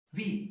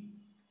We,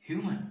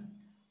 human,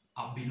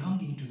 are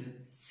belonging to the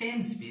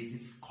same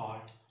species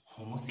called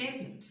Homo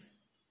sapiens,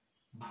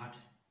 but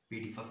we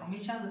differ from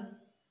each other.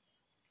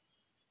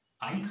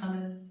 Eye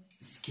color,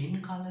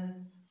 skin color,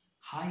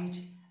 height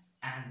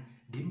and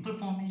dimple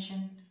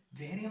formation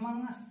vary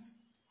among us.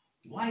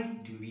 Why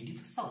do we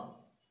differ so?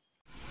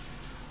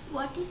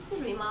 What is the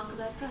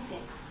remarkable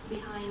process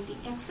behind the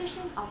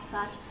expression of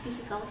such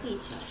physical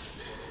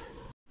features?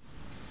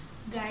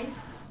 Guys,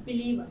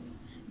 believe us,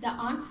 the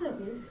answer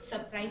will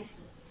surprise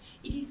you.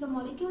 It is a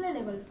molecular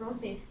level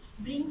process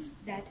brings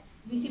that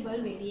visible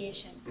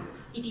variation.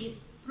 It is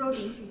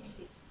protein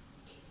synthesis.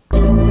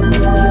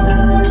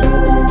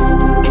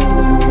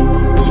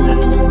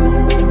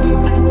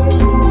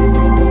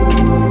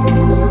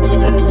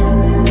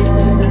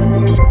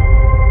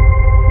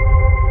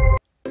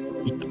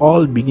 It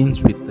all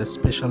begins with the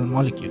special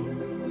molecule,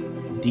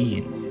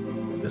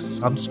 DNA, the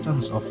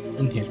substance of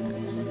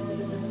inheritance.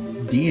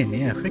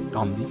 DNA affects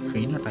on the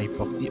phenotype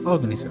of the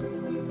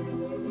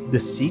organism. The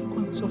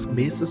sequence of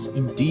bases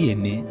in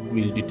DNA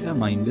will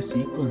determine the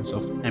sequence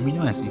of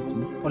amino acids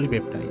in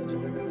polypeptides.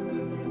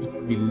 It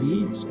will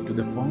lead to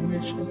the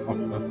formation of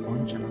a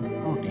functional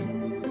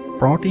protein.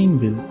 Protein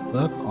will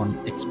work on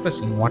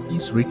expressing what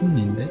is written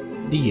in the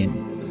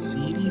DNA. A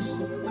series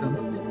of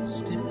complex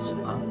steps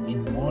are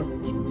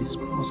involved in this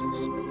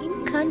process.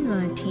 In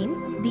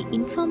converting the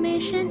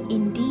information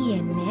in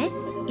DNA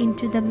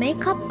into the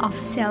makeup of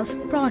cell's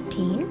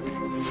protein,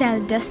 cell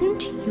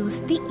doesn't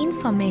use the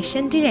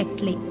information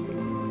directly.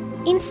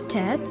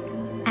 Instead,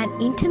 an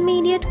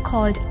intermediate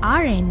called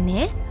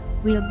RNA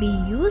will be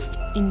used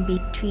in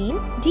between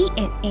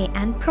DNA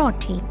and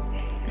protein,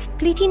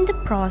 splitting the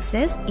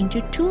process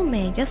into two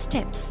major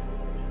steps.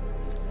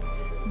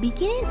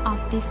 Beginning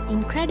of this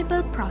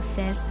incredible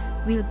process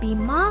will be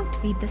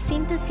marked with the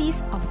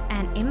synthesis of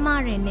an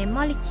mRNA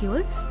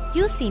molecule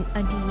using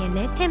a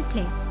DNA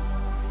template.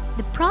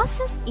 The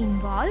process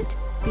involved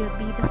will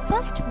be the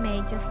first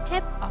major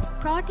step of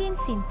protein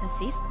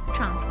synthesis,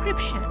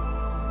 transcription.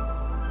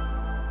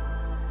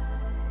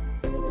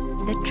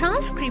 The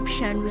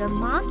transcription will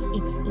mark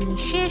its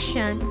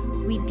initiation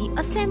with the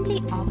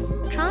assembly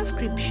of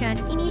transcription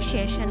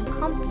initiation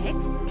complex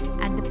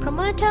at the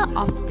promoter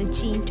of the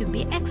gene to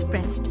be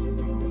expressed.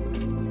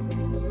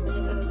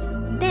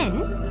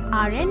 Then,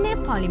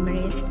 RNA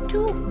polymerase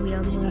II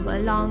will move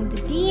along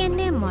the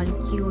DNA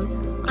molecule,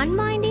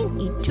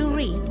 unwinding it to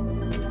read.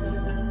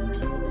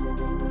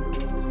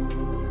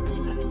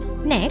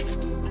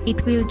 Next,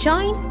 it will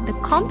join the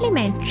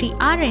complementary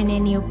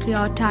RNA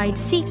nucleotide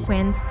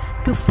sequence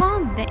to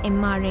form the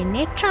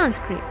mRNA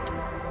transcript.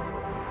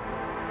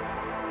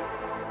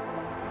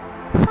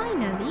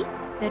 Finally,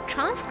 the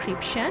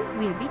transcription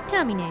will be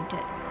terminated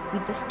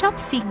with the stop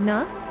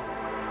signal,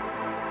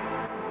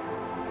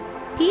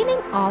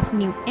 peeling off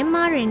new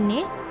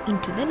mRNA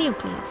into the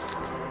nucleus.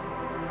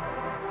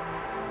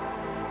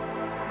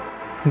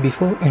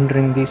 Before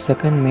entering the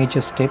second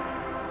major step,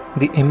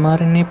 the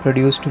mRNA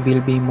produced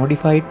will be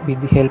modified with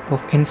the help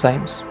of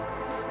enzymes.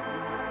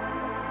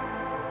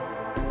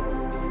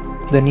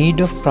 The need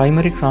of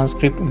primary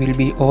transcript will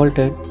be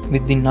altered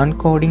with the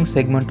non-coding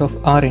segment of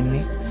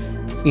RNA.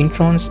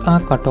 Introns are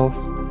cut off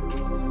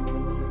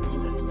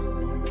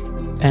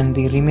and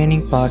the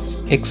remaining parts,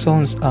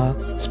 exons,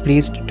 are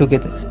spliced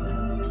together.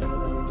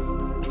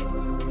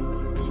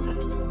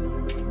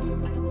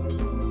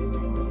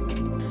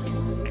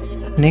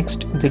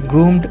 Next, the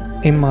groomed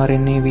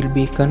mRNA will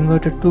be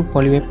converted to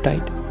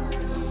polypeptide.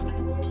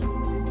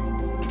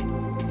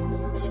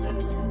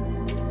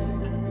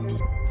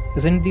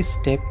 Doesn't this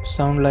step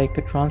sound like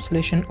a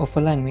translation of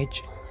a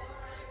language?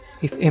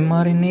 If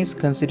mRNA is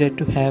considered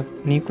to have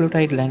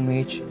nucleotide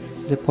language,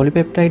 the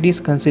polypeptide is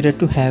considered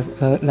to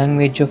have a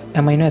language of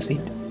amino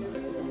acid.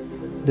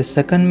 The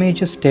second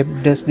major step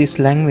does this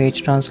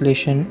language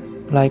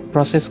translation like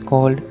process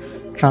called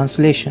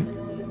translation.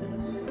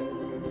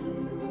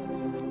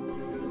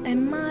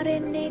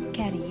 mRNA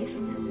carries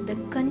the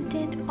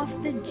content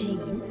of the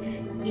gene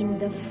in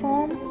the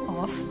form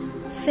of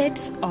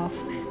sets of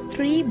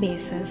 3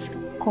 bases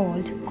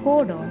called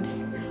codons,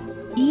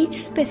 each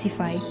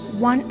specify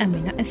one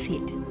amino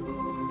acid.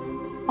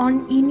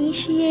 On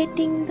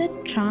initiating the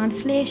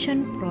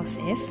translation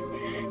process,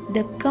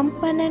 the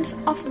components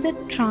of the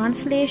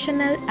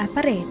translational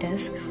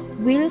apparatus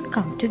will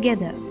come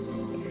together.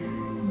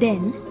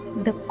 Then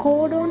the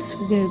codons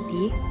will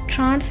be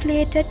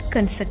translated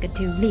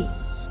consecutively.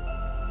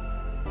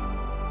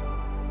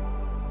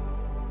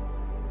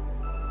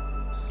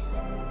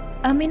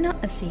 Amino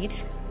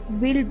acids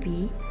will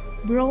be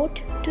brought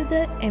to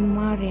the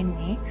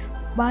mRNA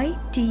by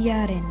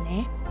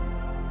tRNA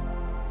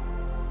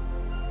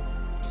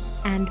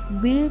and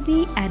will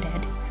be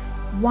added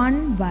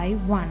one by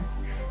one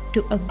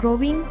to a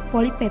growing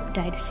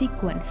polypeptide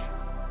sequence.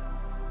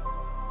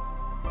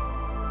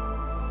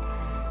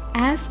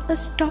 As a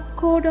stop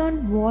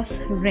codon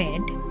was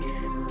read,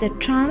 the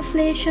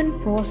translation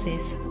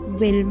process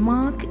will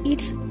mark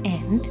its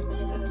end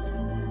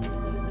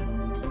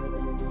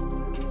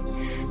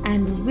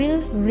and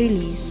will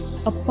release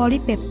a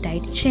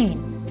polypeptide chain.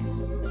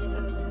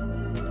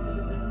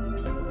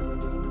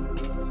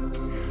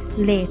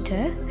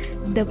 Later,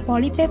 the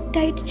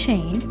polypeptide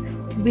chain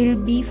will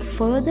be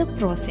further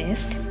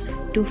processed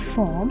to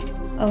form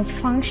a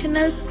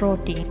functional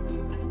protein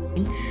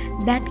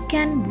that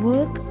can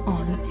work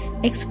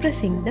on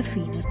expressing the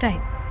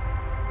phenotype.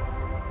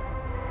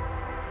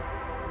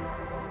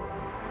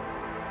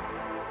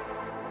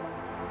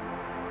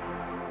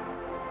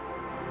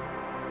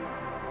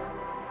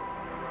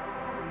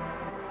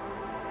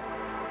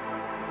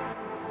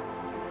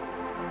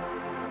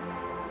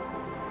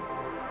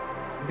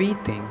 We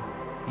think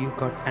you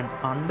got an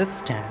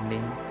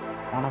understanding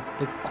one of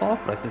the core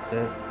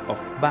processes of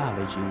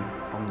biology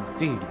from this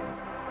video.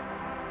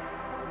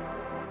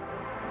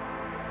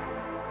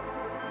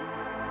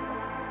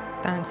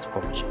 Thanks for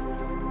watching.